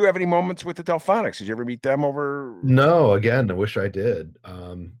 Do you have any moments with the Delphonics? Did you ever meet them over? No, again, I wish I did.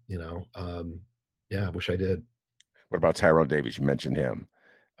 I wish I did. What about Tyrone Davis? You mentioned him.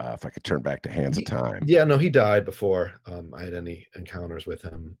 If I could turn back to Hands of Time. Yeah, no, he died before I had any encounters with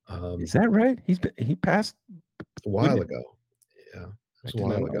him. Is that right? He passed a while ago. Yeah, it was a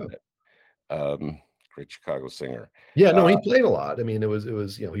while ago. Great Chicago singer. Yeah, no, he played a lot. I mean, it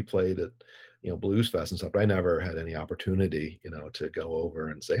was he played at Blues Fest and stuff, but I never had any opportunity to go over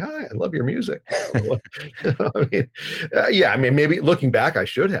and say, "Hi, I love your music." I mean, maybe looking back, I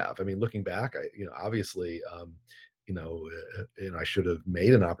should have. I mean, looking back, obviously, and I should have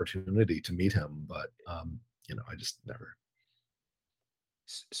made an opportunity to meet him, but I just never.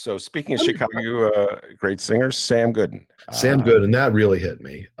 So speaking of Chicago, great singers, Sam Gooden. Sam Gooden, that really hit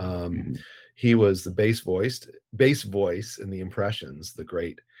me. He was the bass voice in the Impressions, the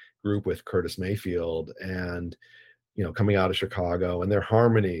great group with Curtis Mayfield, and coming out of Chicago, and their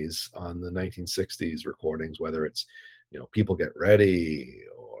harmonies on the 1960s recordings, whether it's People Get Ready,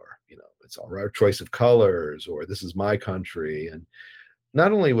 or It's All Right, Choice of Colors, or This Is My Country. And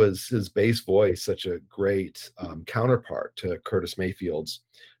not only was his bass voice such a great counterpart to Curtis Mayfield's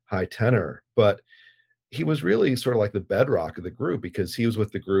high tenor, but he was really sort of like the bedrock of the group, because he was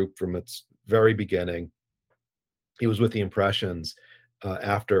with the group from its very beginning. He was with the Impressions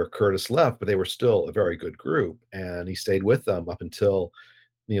after Curtis left, but they were still a very good group, and he stayed with them up until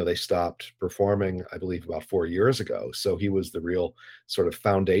they stopped performing, I believe, about 4 years ago. So he was the real sort of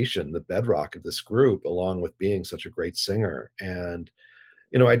foundation, the bedrock of this group, along with being such a great singer. And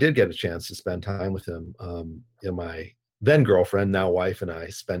I did get a chance to spend time with him. My then girlfriend, now wife, and I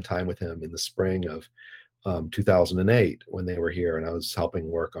spent time with him in the spring of 2008 when they were here, and I was helping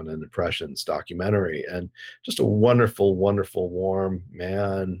work on an Impressions documentary. And just a wonderful, wonderful, warm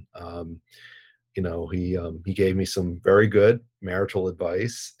man. He gave me some very good marital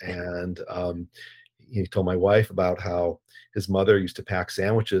advice, and he told my wife about how his mother used to pack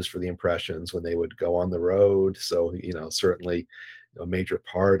sandwiches for the Impressions when they would go on the road. So, certainly a major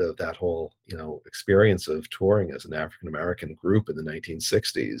part of that whole, experience of touring as an African-American group in the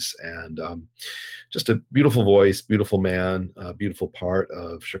 1960s. And just a beautiful voice, beautiful man, beautiful part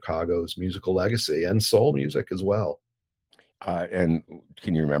of Chicago's musical legacy and soul music as well. And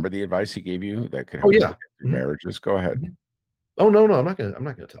can you remember the advice he gave you that could Oh help you yeah. get through marriages? Go ahead. Mhm. Oh no, I'm not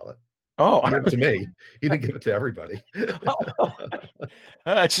gonna tell it. Oh, He gave it to me. He didn't give it to everybody.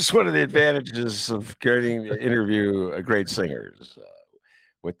 That's just one of the advantages of getting to interview great singers.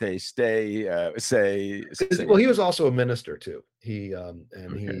 What they say. Well, he was also a minister too. He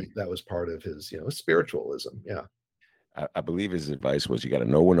Okay. that was part of his, spiritualism. Yeah. I believe his advice was you got to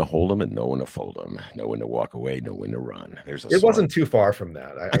know when to hold them and know when to fold them, know when to walk away, know when to run. There's a It song. wasn't too far from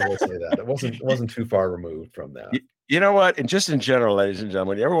that. I will say that. It wasn't too far removed from that. You know what? And just in general, ladies and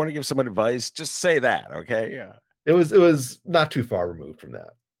gentlemen, you ever want to give someone advice, just say that, okay? Yeah. It was not too far removed from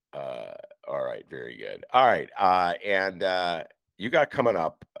that. All right, very good. All right, and you got coming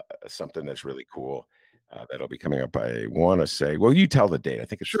up something that's really cool that'll be coming up. I want to say, well, you tell the date. I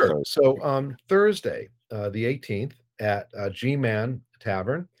think it's Sure. Thursday. So Thursday, the 18th at G-Man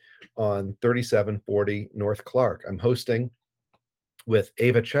Tavern on 3740 North Clark. I'm hosting with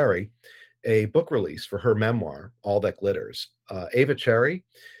Ava Cherry a book release for her memoir, All That Glitters. Ava Cherry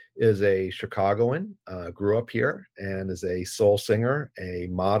is a Chicagoan, grew up here, and is a soul singer, a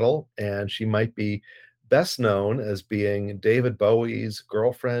model, and she might be best known as being David Bowie's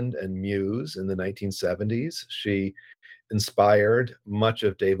girlfriend and muse in the 1970s. She inspired much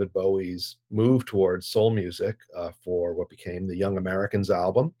of David Bowie's move towards soul music for what became the Young Americans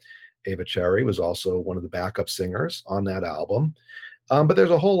album. Ava Cherry was also one of the backup singers on that album. But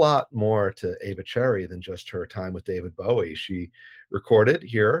there's a whole lot more to Ava Cherry than just her time with David Bowie. She recorded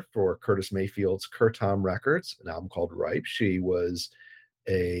here for Curtis Mayfield's Curtom Records, an album called Ripe. She was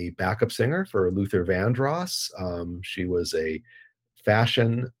a backup singer for Luther Vandross. She was a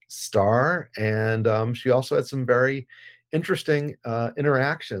fashion star, and she also had some very interesting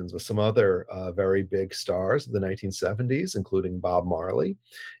interactions with some other very big stars of the 1970s, including Bob Marley.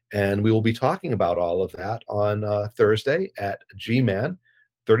 And we will be talking about all of that on Thursday at G-Man,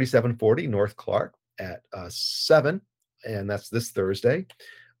 3740 North Clark at 7, and that's this Thursday.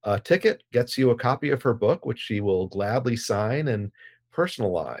 A ticket gets you a copy of her book, which she will gladly sign and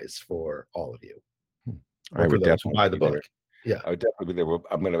personalize for all of you, I or for would those who definitely buy the be there. book. Yeah. I would definitely be there.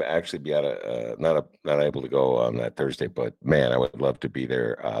 I'm going to actually be not able to go on that Thursday, but man, I would love to be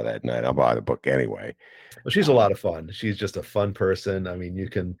there that night. I'll buy the book anyway. Well, she's a lot of fun. She's just a fun person. I mean, you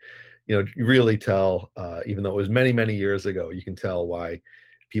can, you really tell, even though it was many, many years ago, you can tell why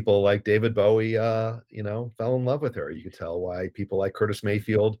people like David Bowie, fell in love with her. You can tell why people like Curtis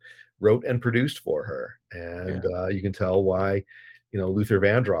Mayfield wrote and produced for her. And you can tell why, Luther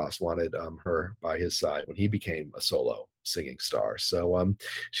Vandross wanted her by his side when he became a solo singing star. So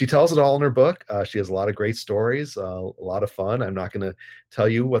she tells it all in her book. She has a lot of great stories, a lot of fun. I'm not going to tell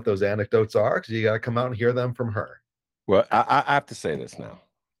you what those anecdotes are because you got to come out and hear them from her. Well, I have to say this now,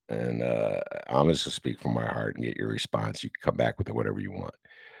 and I'm just going to speak from my heart and get your response. You can come back with it, whatever you want.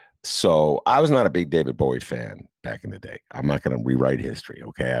 So I was not a big David Bowie fan back in the day. I'm not going to rewrite history,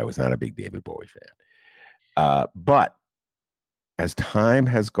 okay? I was not a big David Bowie fan. But as time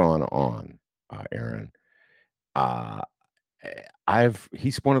has gone on, Aaron,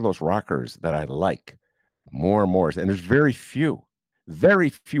 he's one of those rockers that I like more and more. And there's very few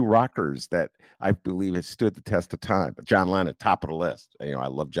rockers that I believe have stood the test of time. But John Lennon, top of the list. I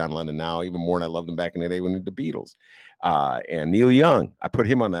love John Lennon now even more than I loved him back in the day when he did the Beatles. And Neil Young, I put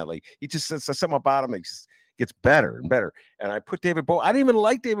him on that list. He just says something about him. It just gets better and better. And I put David Bowie. I didn't even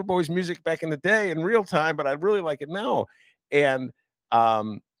like David Bowie's music back in the day in real time, but I really like it now. And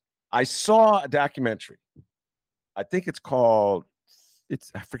I saw a documentary. I think it's called,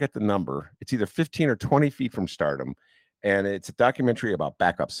 I forget the number. It's either 15 or 20 feet from stardom. And it's a documentary about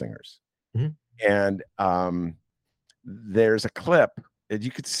backup singers. Mm-hmm. And there's a clip. You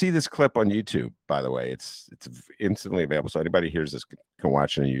could see this clip on YouTube, by the way. It's instantly available. So anybody who hears this can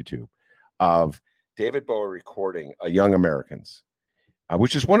watch it on YouTube, of David Bowie recording Young Americans.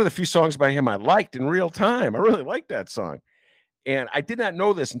 which is one of the few songs by him I liked in real time. I really liked that song. And I did not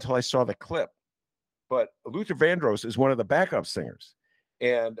know this until I saw the clip. But Luther Vandross is one of the backup singers.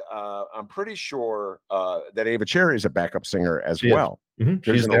 And I'm pretty sure that Ava Cherry is a backup singer as well.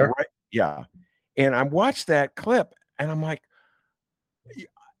 Mm-hmm. She's there. Yeah. And I watched that clip and I'm like,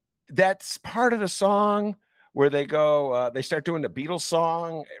 that's part of the song where they go, they start doing the Beatles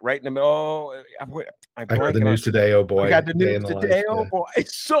song right in the middle. I heard the news today, oh boy. I got the news today, oh boy.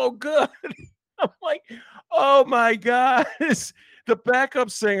 It's so good. I'm like, oh my God. The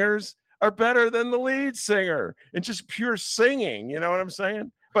backup singers are better than the lead singer and just pure singing. You know what I'm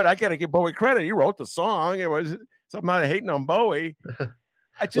saying? But I got to give Bowie credit. He wrote the song. It was, so I'm not hating on Bowie.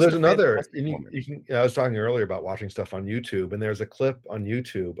 There's another, I was talking earlier about watching stuff on YouTube, and there's a clip on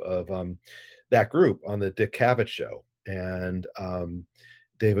YouTube of that group on the Dick Cavett show. And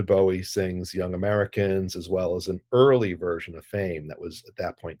David Bowie sings Young Americans, as well as an early version of Fame that was at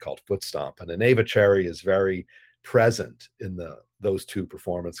that point called Foot Stomp. And Ava Cherry is very present in those two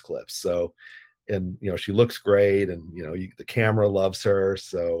performance clips. So, and she looks great, and the camera loves her.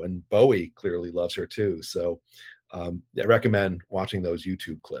 So, and Bowie clearly loves her too. So, I recommend watching those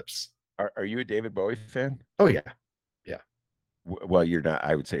YouTube clips. Are you a David Bowie fan? Oh yeah. Well, you're not.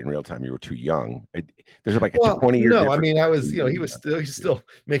 I would say in real time you were too young. There's like a 20-year. No, I mean, I was. He's still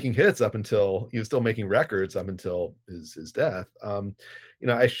making hits up until he was still making records up until his death.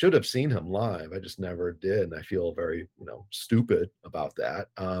 I should have seen him live. I just never did, and I feel very stupid about that.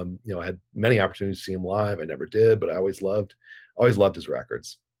 I had many opportunities to see him live. I never did, but I always loved his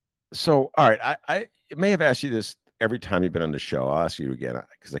records. So, all right, I may have asked you this every time you've been on the show. I'll ask you again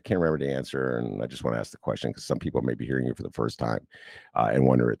because I can't remember the answer, and I just want to ask the question because some people may be hearing you for the first time and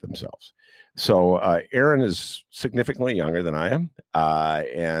wonder it themselves. So Aaron is significantly younger than I am,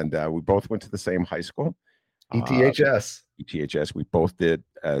 and we both went to the same high school. ETHS. ETHS. We both did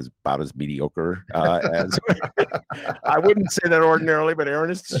about as mediocre as I wouldn't say that ordinarily, but Aaron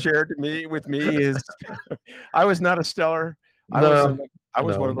has shared with me I was not a stellar. I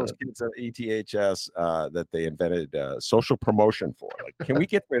was one of those kids at ETHS that they invented social promotion for. Like, can we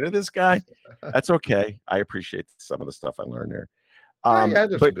get rid of this guy? That's okay. I appreciate some of the stuff I learned there.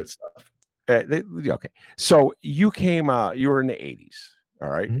 There's some good stuff. Okay. So you came, you were in the 80s. All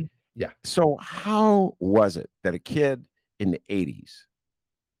right. Mm-hmm. Yeah. So how was it that a kid in the 80s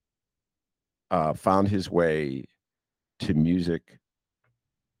found his way to music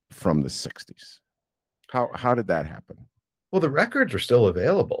from the 60s? How did that happen? Well, the records were still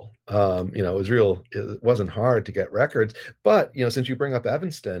available. It wasn't hard to get records, but since you bring up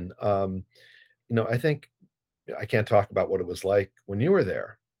Evanston, I think I can't talk about what it was like when you were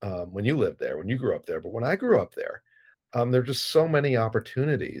there, when you lived there, when you grew up there. But when I grew up there, there were just so many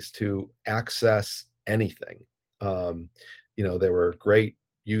opportunities to access anything. There were great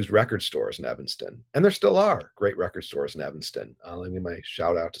used record stores in Evanston, and there still are great record stores in Evanston. Let me give my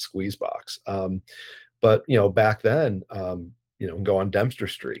shout out to Squeezebox. But back then, go on Dempster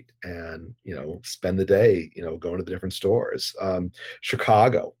Street and spend the day, going to the different stores.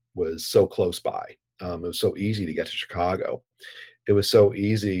 Chicago was so close by. It was so easy to get to Chicago. It was so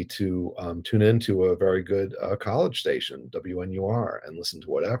easy to tune into a very good college station, WNUR, and listen to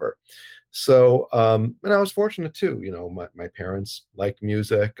whatever. So, and I was fortunate too. My parents liked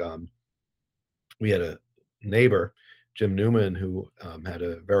music. We had a neighbor, Jim Newman, who had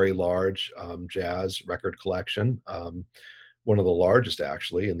a very large jazz record collection, one of the largest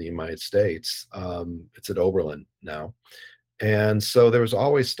actually in the United States. It's at Oberlin now. And so there was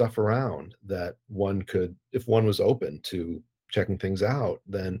always stuff around that one could, if one was open to checking things out,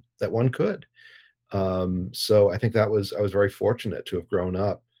 then that one could. So I think I was very fortunate to have grown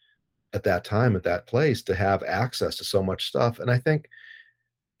up at that time, at that place, to have access to so much stuff. And I think,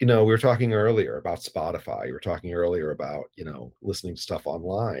 we were talking earlier about Spotify. We were talking earlier about, listening to stuff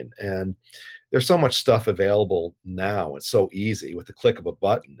online. And there's so much stuff available now. It's so easy. With the click of a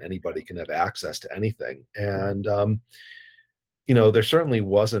button, anybody can have access to anything. And, there certainly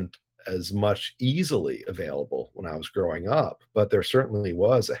wasn't as much easily available when I was growing up, but there certainly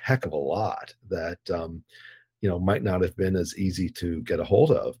was a heck of a lot that, might not have been as easy to get a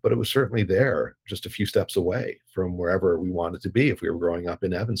hold of, but it was certainly there just a few steps away from wherever we wanted to be if we were growing up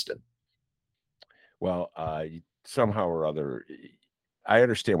in Evanston. Well, somehow or other, I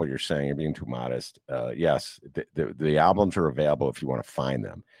understand what you're saying. You're being too modest. Yes, the albums are available if you want to find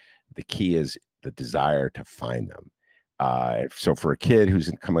them. The key is the desire to find them. So for a kid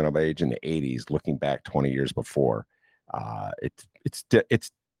who's coming of age in the 80s, looking back 20 years before,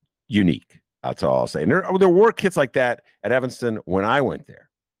 it's unique. That's all I'll say. And there were kids like that at Evanston when I went there.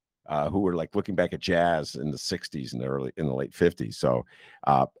 who were like looking back at jazz in the 60s and in the late 50s. So,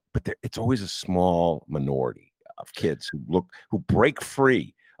 but it's always a small minority of kids who break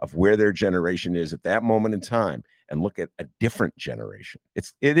free of where their generation is at that moment in time and look at a different generation.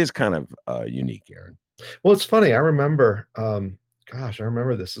 It is kind of unique, Aaron. Well, it's funny. I remember, I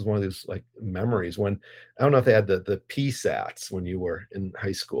remember this is one of these like memories when I don't know if they had the PSATs when you were in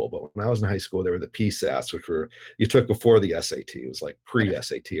high school, but when I was in high school, there were the PSATs, which you took before the SAT. It was like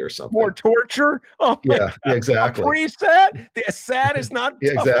pre-SAT or something. More torture. Oh, yeah, exactly. Pre-SAT. The SAT is not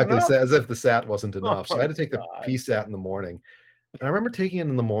yeah, exactly. enough. As if the SAT wasn't enough. Oh, so I had to take the PSAT in the morning. And I remember taking it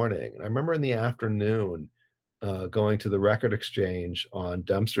in the morning. And I remember in the afternoon going to the record exchange on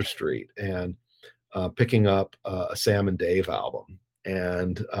Dempster Street and picking up a Sam and Dave album.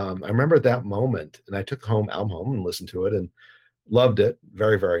 And I remember at that moment, and I took the album home and listened to it and loved it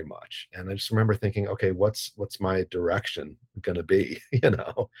very, very much. And I just remember thinking, okay, what's my direction going to be?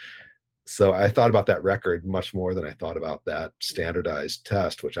 So I thought about that record much more than I thought about that standardized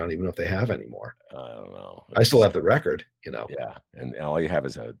test, which I don't even know if they have anymore. I don't know. I still have the record, Yeah. And all you have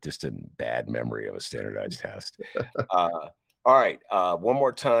is a distant bad memory of a standardized test. All right. One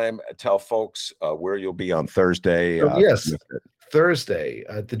more time, tell folks where you'll be on Thursday. Yes, Thursday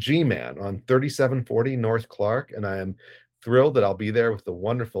at the G-Man on 3740 North Clark. And I am thrilled that I'll be there with the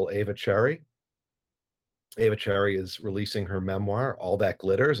wonderful Ava Cherry. Ava Cherry is releasing her memoir, All That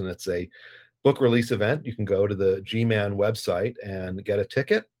Glitters, and it's a book release event. You can go to the G-Man website and get a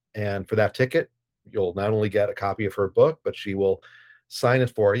ticket. And for that ticket, you'll not only get a copy of her book, but she will sign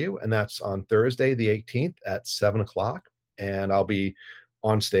it for you. And that's on Thursday, the 18th at 7:00. And I'll be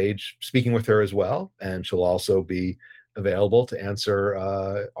on stage speaking with her as well. And she'll also be available to answer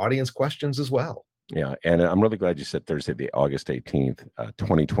audience questions as well. Yeah. And I'm really glad you said Thursday, the August 18th,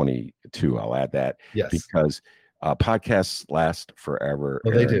 2022. I'll add that. Yes. Because podcasts last forever.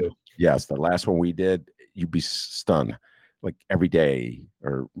 Well, they do. Yes. The last one we did, you'd be stunned. Like every day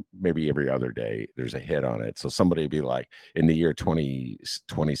or maybe every other day, there's a hit on it. So somebody would be like, in the year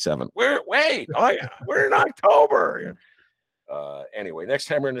 2027, we're in October. Anyway, next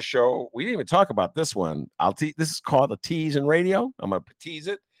time we're in the show, we didn't even talk about this one. This is called a tease in radio. I'm going to tease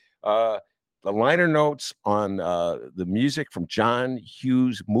it. The liner notes on the music from John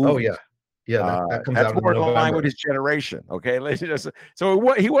Hughes movies. Oh, yeah. Yeah, that comes that's out in more in November. line with his generation. Okay,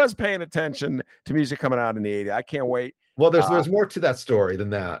 so he was paying attention to music coming out in the 80s. I can't wait. Well, there's more to that story than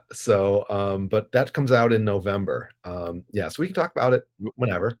that. So, but that comes out in November. So we can talk about it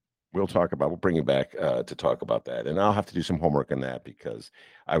whenever. We'll bring you back to talk about that, and I'll have to do some homework on that because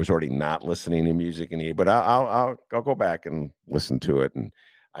I was already not listening to music but I'll go back and listen to it, and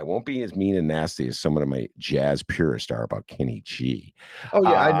I won't be as mean and nasty as some of my jazz purists are about Kenny G. Oh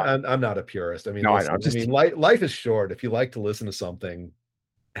yeah, I'm not a purist. I mean, no, listen, life is short. If you like to listen to something,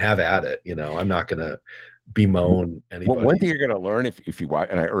 have at it. I'm not going to bemoan anybody. Well, one thing you're going to learn if you watch,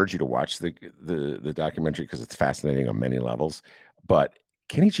 and I urge you to watch the documentary because it's fascinating on many levels. But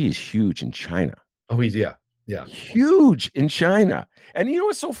Kenny G is huge in China. Oh, yeah, huge in China. And you know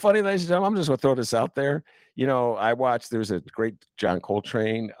what's so funny, ladies and gentlemen? I'm just going to throw this out there. There's a great John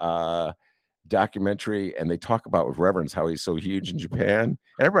Coltrane documentary, and they talk about with reverence how he's so huge in Japan.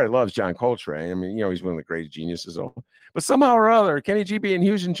 And everybody loves John Coltrane. I mean, he's one of the greatest geniuses. But somehow or other, Kenny G being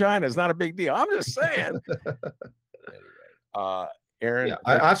huge in China is not a big deal. I'm just saying. Anyway, Aaron, yeah,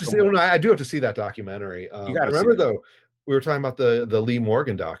 I have to say, I do have to see that documentary. Remember though, we were talking about the Lee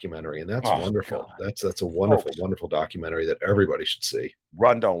Morgan documentary, and that's wonderful. God. That's a wonderful documentary that everybody should see.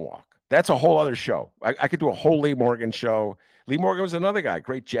 Run, Don't Walk. That's a whole other show. I could do a whole Lee Morgan show. Lee Morgan was another guy,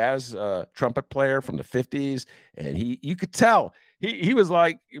 great jazz trumpet player from the 50s. And you could tell he was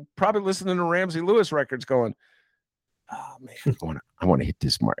like probably listening to Ramsey Lewis records going, oh man, I want to hit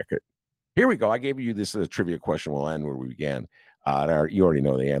this market. Here we go. I gave you this trivia question. We'll end where we began. You already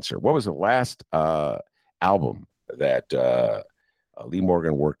know the answer. What was the last album that Lee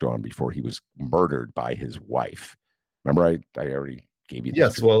Morgan worked on before he was murdered by his wife? Remember, I already gave you this.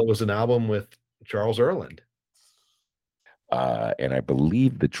 Yes, well, it was an album with Charles Earland. And I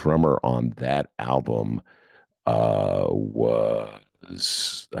believe the drummer on that album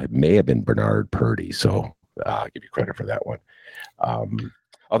may have been Bernard Purdy. So I'll give you credit for that one.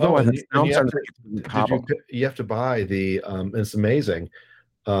 Although you have to buy the it's amazing,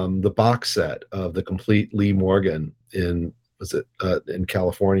 the box set of the complete Lee Morgan in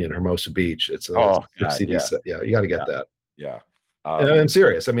California in Hermosa Beach. It's a CD set. Yeah, you got to get that. Yeah. And I'm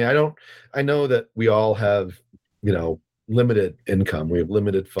serious. I mean, I know that we all have, limited income, we have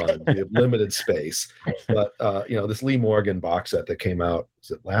limited funds, we have limited space. But this Lee Morgan box set that came out,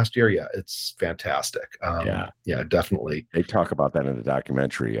 was it last year? Yeah, it's fantastic. Yeah, definitely. They talk about that in the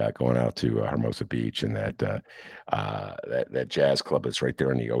documentary, going out to Hermosa Beach and that jazz club that's right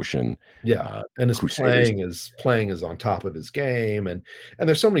there in the ocean. Yeah, and his playing is on top of his game, and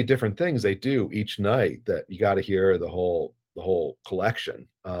there's so many different things they do each night that you got to hear the whole collection.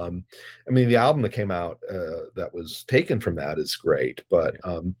 I mean, the album that came out that was taken from that is great, but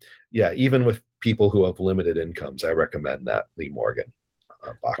yeah, even with people who have limited incomes, I recommend that Lee Morgan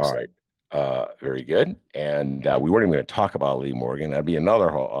box set. All right. Very good. And we weren't even going to talk about Lee Morgan. That'd be another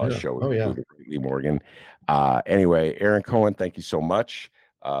show. Oh, yeah. With Lee Morgan. Anyway, Aaron Cohen, thank you so much.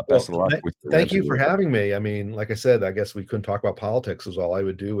 Best of luck with thank you for having me. I mean, like I said, I guess we couldn't talk about politics, was all I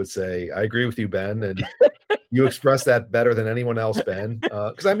would do would say, I agree with you, Ben, and you express that better than anyone else, Ben.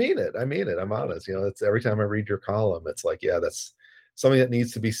 Because I mean it. I'm honest. It's every time I read your column, it's like, yeah, that's something that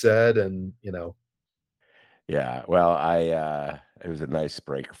needs to be said. And Yeah, well, it was a nice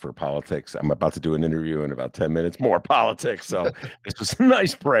break for politics. I'm about to do an interview in about 10 minutes, more politics. So this was a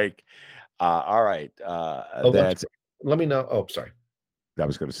nice break. All right. Let me know. Oh, sorry. I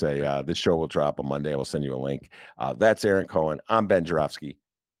was going to say, this show will drop on Monday. I will send you a link. That's Aaron Cohen. I'm Ben Jarofsky.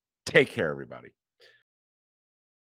 Take care, everybody.